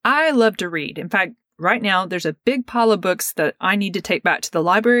I love to read. In fact, right now, there's a big pile of books that I need to take back to the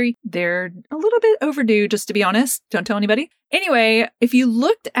library. They're a little bit overdue, just to be honest. Don't tell anybody. Anyway, if you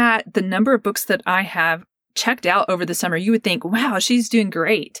looked at the number of books that I have checked out over the summer, you would think, wow, she's doing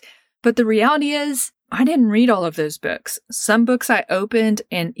great. But the reality is, I didn't read all of those books. Some books I opened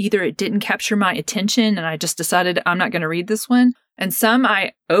and either it didn't capture my attention and I just decided I'm not going to read this one. And some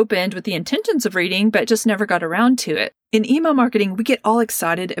I opened with the intentions of reading, but just never got around to it. In email marketing, we get all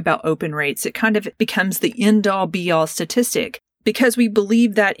excited about open rates. It kind of becomes the end-all be-all statistic because we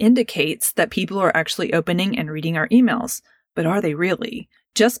believe that indicates that people are actually opening and reading our emails. But are they really?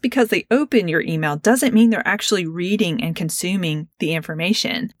 Just because they open your email doesn't mean they're actually reading and consuming the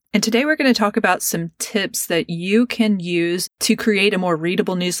information. And today we're going to talk about some tips that you can use to create a more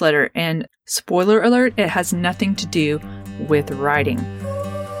readable newsletter. And spoiler alert, it has nothing to do with writing.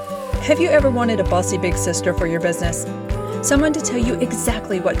 Have you ever wanted a bossy big sister for your business? Someone to tell you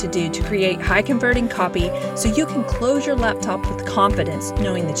exactly what to do to create high converting copy so you can close your laptop with confidence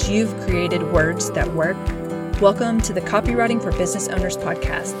knowing that you've created words that work? Welcome to the Copywriting for Business Owners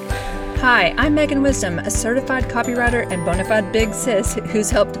podcast. Hi, I'm Megan Wisdom, a certified copywriter and bona fide big sis who's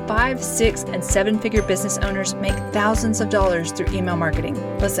helped 5, 6, and 7-figure business owners make thousands of dollars through email marketing.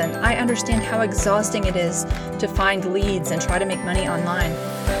 Listen, I understand how exhausting it is to find leads and try to make money online,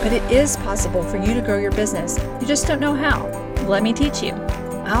 but it is possible for you to grow your business. You just don't know how. Let me teach you.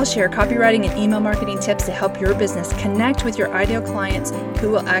 I'll share copywriting and email marketing tips to help your business connect with your ideal clients who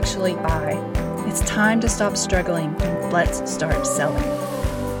will actually buy. It's time to stop struggling and let's start selling.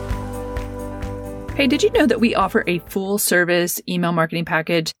 Hey, did you know that we offer a full service email marketing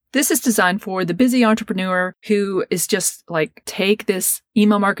package? This is designed for the busy entrepreneur who is just like, take this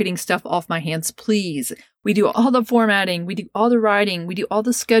email marketing stuff off my hands, please. We do all the formatting, we do all the writing, we do all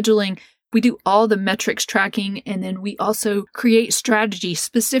the scheduling, we do all the metrics tracking, and then we also create strategy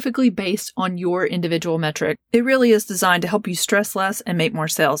specifically based on your individual metric. It really is designed to help you stress less and make more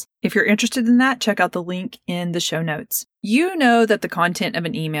sales. If you're interested in that, check out the link in the show notes. You know that the content of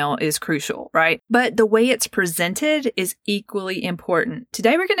an email is crucial, right? But the way it's presented is equally important.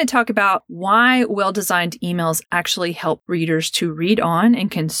 Today, we're going to talk about why well-designed emails actually help readers to read on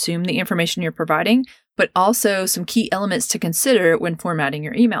and consume the information you're providing, but also some key elements to consider when formatting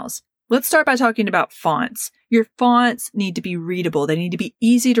your emails. Let's start by talking about fonts. Your fonts need to be readable. They need to be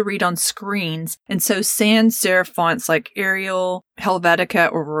easy to read on screens. And so sans serif fonts like Arial,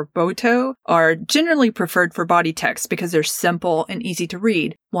 Helvetica, or Roboto are generally preferred for body text because they're simple and easy to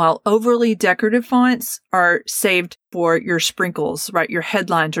read, while overly decorative fonts are saved for your sprinkles, right? Your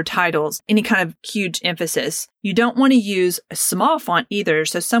headlines or titles, any kind of huge emphasis. You don't want to use a small font either.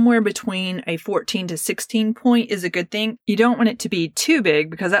 So somewhere between a 14 to 16 point is a good thing. You don't want it to be too big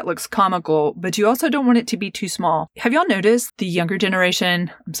because that looks comical, but you also don't want it to be too small. Have y'all noticed the younger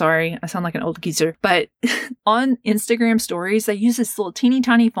generation? I'm sorry, I sound like an old geezer, but on Instagram stories, they use this little teeny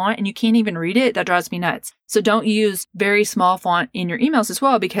tiny font and you can't even read it. That drives me nuts. So don't use very small font in your emails as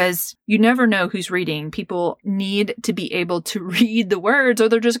well because you never know who's reading. People need to be able to read the words or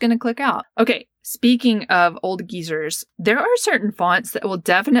they're just going to click out. Okay, speaking of old geezers, there are certain fonts that will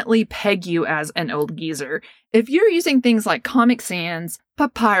definitely peg you as an old geezer. If you're using things like Comic Sans,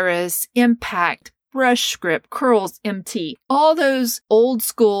 Papyrus, Impact, Brush Script, Curls, MT, all those old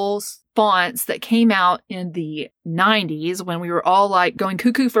school fonts that came out in the 90s when we were all like going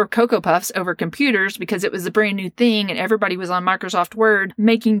cuckoo for Cocoa Puffs over computers because it was a brand new thing and everybody was on Microsoft Word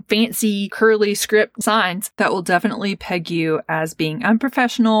making fancy curly script signs, that will definitely peg you as being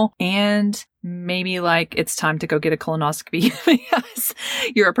unprofessional and maybe like it's time to go get a colonoscopy because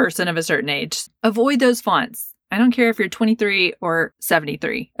you're a person of a certain age. Avoid those fonts. I don't care if you're 23 or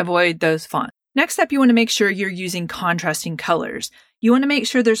 73. Avoid those fonts. Next up, you want to make sure you're using contrasting colors. You want to make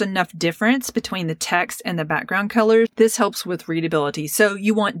sure there's enough difference between the text and the background colors. This helps with readability. So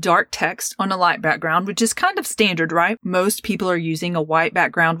you want dark text on a light background, which is kind of standard, right? Most people are using a white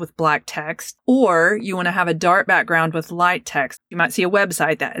background with black text, or you want to have a dark background with light text. You might see a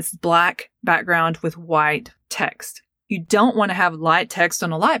website that is black background with white text. You don't want to have light text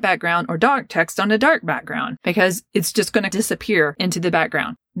on a light background or dark text on a dark background because it's just going to disappear into the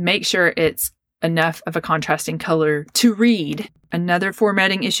background. Make sure it's enough of a contrasting color to read. Another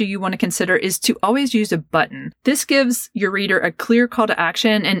formatting issue you want to consider is to always use a button. This gives your reader a clear call to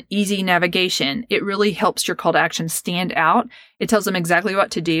action and easy navigation. It really helps your call to action stand out. It tells them exactly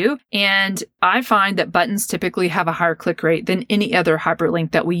what to do. And I find that buttons typically have a higher click rate than any other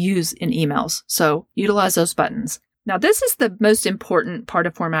hyperlink that we use in emails. So utilize those buttons. Now, this is the most important part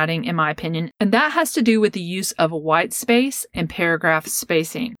of formatting, in my opinion, and that has to do with the use of white space and paragraph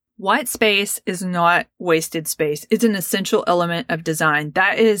spacing. White space is not wasted space. It's an essential element of design.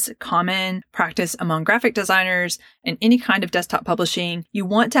 That is common practice among graphic designers and any kind of desktop publishing. You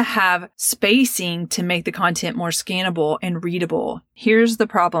want to have spacing to make the content more scannable and readable. Here's the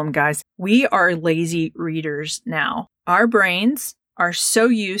problem, guys. We are lazy readers now. Our brains are so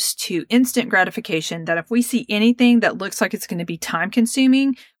used to instant gratification that if we see anything that looks like it's going to be time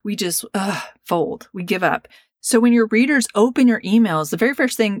consuming, we just fold. We give up. So when your readers open your emails, the very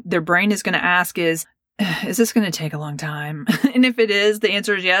first thing their brain is going to ask is this going to take a long time? And if it is, the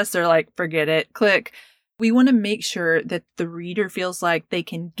answer is yes. They're like, forget it, click. We want to make sure that the reader feels like they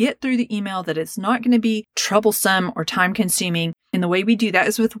can get through the email, that it's not going to be troublesome or time consuming. And the way we do that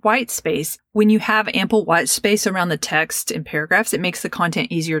is with white space. When you have ample white space around the text and paragraphs, it makes the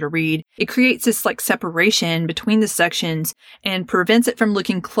content easier to read. It creates this like separation between the sections and prevents it from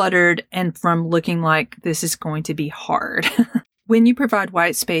looking cluttered and from looking like this is going to be hard. When you provide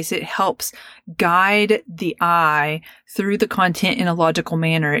white space, it helps guide the eye through the content in a logical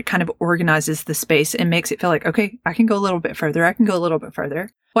manner. It kind of organizes the space and makes it feel like, okay, I can go a little bit further. I can go a little bit further.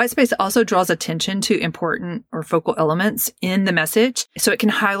 White space also draws attention to important or focal elements in the message. So it can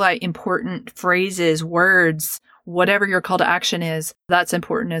highlight important phrases, words, whatever your call to action is. That's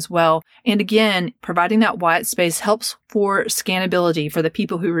important as well. And again, providing that white space helps for scannability for the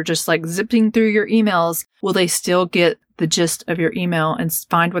people who are just like zipping through your emails. Will they still get the gist of your email and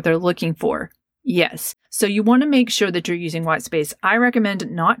find what they're looking for? Yes. So you want to make sure that you're using white space. I recommend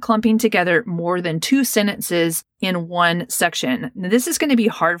not clumping together more than 2 sentences in one section. Now, this is going to be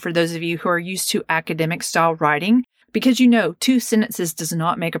hard for those of you who are used to academic style writing because 2 sentences does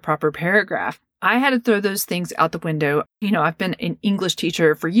not make a proper paragraph. I had to throw those things out the window. I've been an English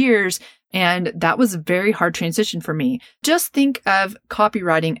teacher for years, and that was a very hard transition for me. Just think of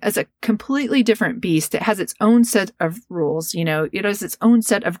copywriting as a completely different beast. It has its own set of rules. It has its own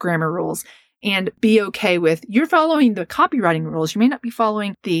set of grammar rules. And be okay with you're following the copywriting rules. You may not be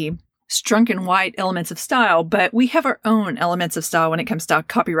following the strunk and white elements of style, but we have our own elements of style when it comes to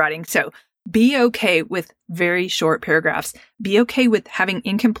copywriting. So be okay with very short paragraphs. Be okay with having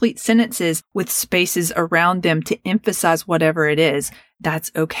incomplete sentences with spaces around them to emphasize whatever it is.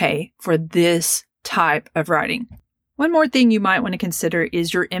 That's okay for this type of writing. One more thing you might want to consider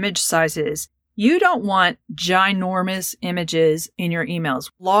is your image sizes. You don't want ginormous images in your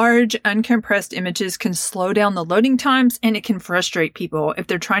emails. Large, uncompressed images can slow down the loading times, and it can frustrate people if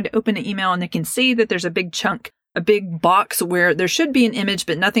they're trying to open an email and they can see that there's a big chunk, a big box where there should be an image,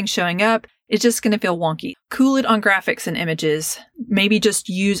 but nothing's showing up. It's just going to feel wonky. Cool it on graphics and images. Maybe just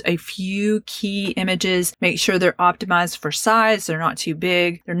use a few key images. Make sure they're optimized for size. They're not too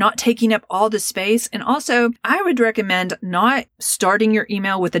big. They're not taking up all the space. And also, I would recommend not starting your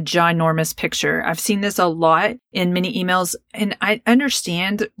email with a ginormous picture. I've seen this a lot in many emails, and I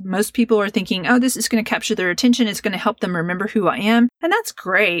understand most people are thinking, oh, this is going to capture their attention. It's going to help them remember who I am. And that's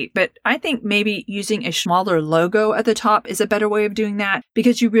great. But I think maybe using a smaller logo at the top is a better way of doing that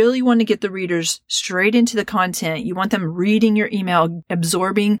because you really want to get the readers straight into the content. You want them reading your email,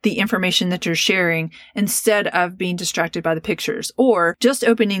 absorbing the information that you're sharing instead of being distracted by the pictures or just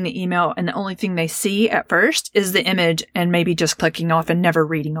opening the email and the only thing they see at first is the image and maybe just clicking off and never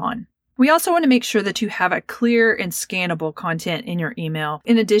reading on. We also want to make sure that you have a clear and scannable content in your email.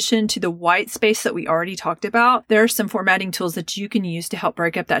 In addition to the white space that we already talked about, there are some formatting tools that you can use to help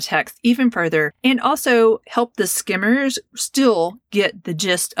break up that text even further and also help the skimmers still get the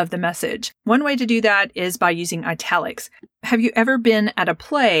gist of the message. One way to do that is by using italics. Have you ever been at a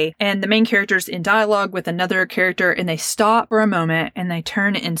play and the main character's in dialogue with another character and they stop for a moment and they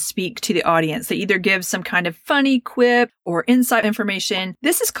turn and speak to the audience? They either give some kind of funny quip or insight information.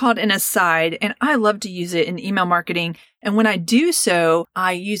 This is called an aside, and I love to use it in email marketing. And when I do so,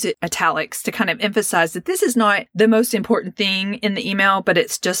 I use it italics to kind of emphasize that this is not the most important thing in the email, but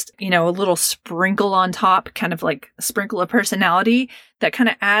it's just, a little sprinkle on top, kind of like a sprinkle of personality that kind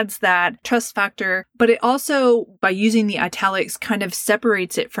of adds that trust factor. But it also, by using the italics, kind of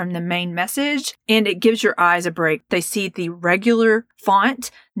separates it from the main message and it gives your eyes a break. They see the regular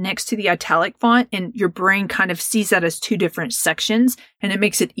font next to the italic font and your brain kind of sees that as 2 different sections and it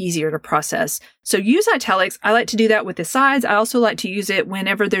makes it easier to process. So use italics. I like to do that with the sides. I also like to use it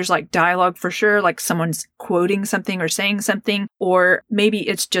whenever there's like dialogue for sure, like someone's quoting something or saying something, or maybe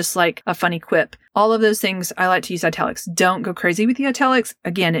it's just like a funny quip. All of those things, I like to use italics. Don't go crazy with the italics.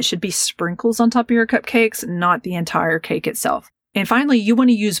 Again, it should be sprinkles on top of your cupcakes, not the entire cake itself. And finally, you want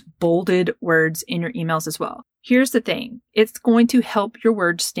to use bolded words in your emails as well. Here's the thing. It's going to help your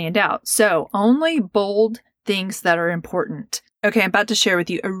words stand out. So only bold things that are important. Okay, I'm about to share with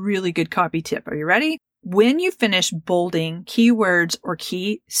you a really good copy tip. Are you ready? When you finish bolding keywords or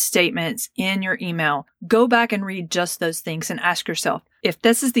key statements in your email, go back and read just those things and ask yourself, if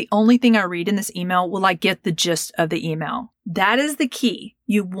this is the only thing I read in this email, will I get the gist of the email? That is the key.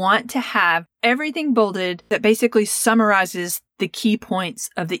 You want to have everything bolded that basically summarizes the key points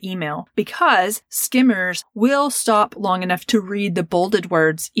of the email, because skimmers will stop long enough to read the bolded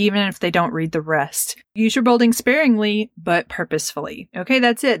words, even if they don't read the rest. Use your bolding sparingly, but purposefully. Okay,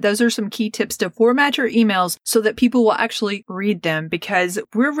 that's it. Those are some key tips to format your emails so that people will actually read them, because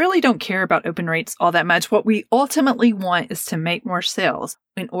we really don't care about open rates all that much. What we ultimately want is to make more sales.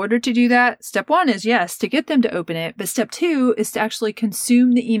 In order to do that, step 1 is, yes, to get them to open it, but step 2 is to actually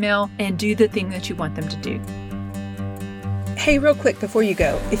consume the email and do the thing that you want them to do. Hey, real quick before you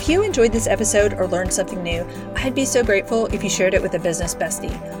go, if you enjoyed this episode or learned something new, I'd be so grateful if you shared it with a business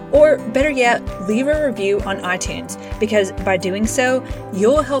bestie. Or better yet, leave a review on iTunes, because by doing so,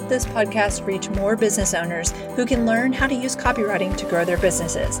 you'll help this podcast reach more business owners who can learn how to use copywriting to grow their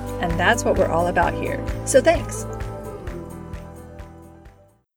businesses. And that's what we're all about here. So thanks.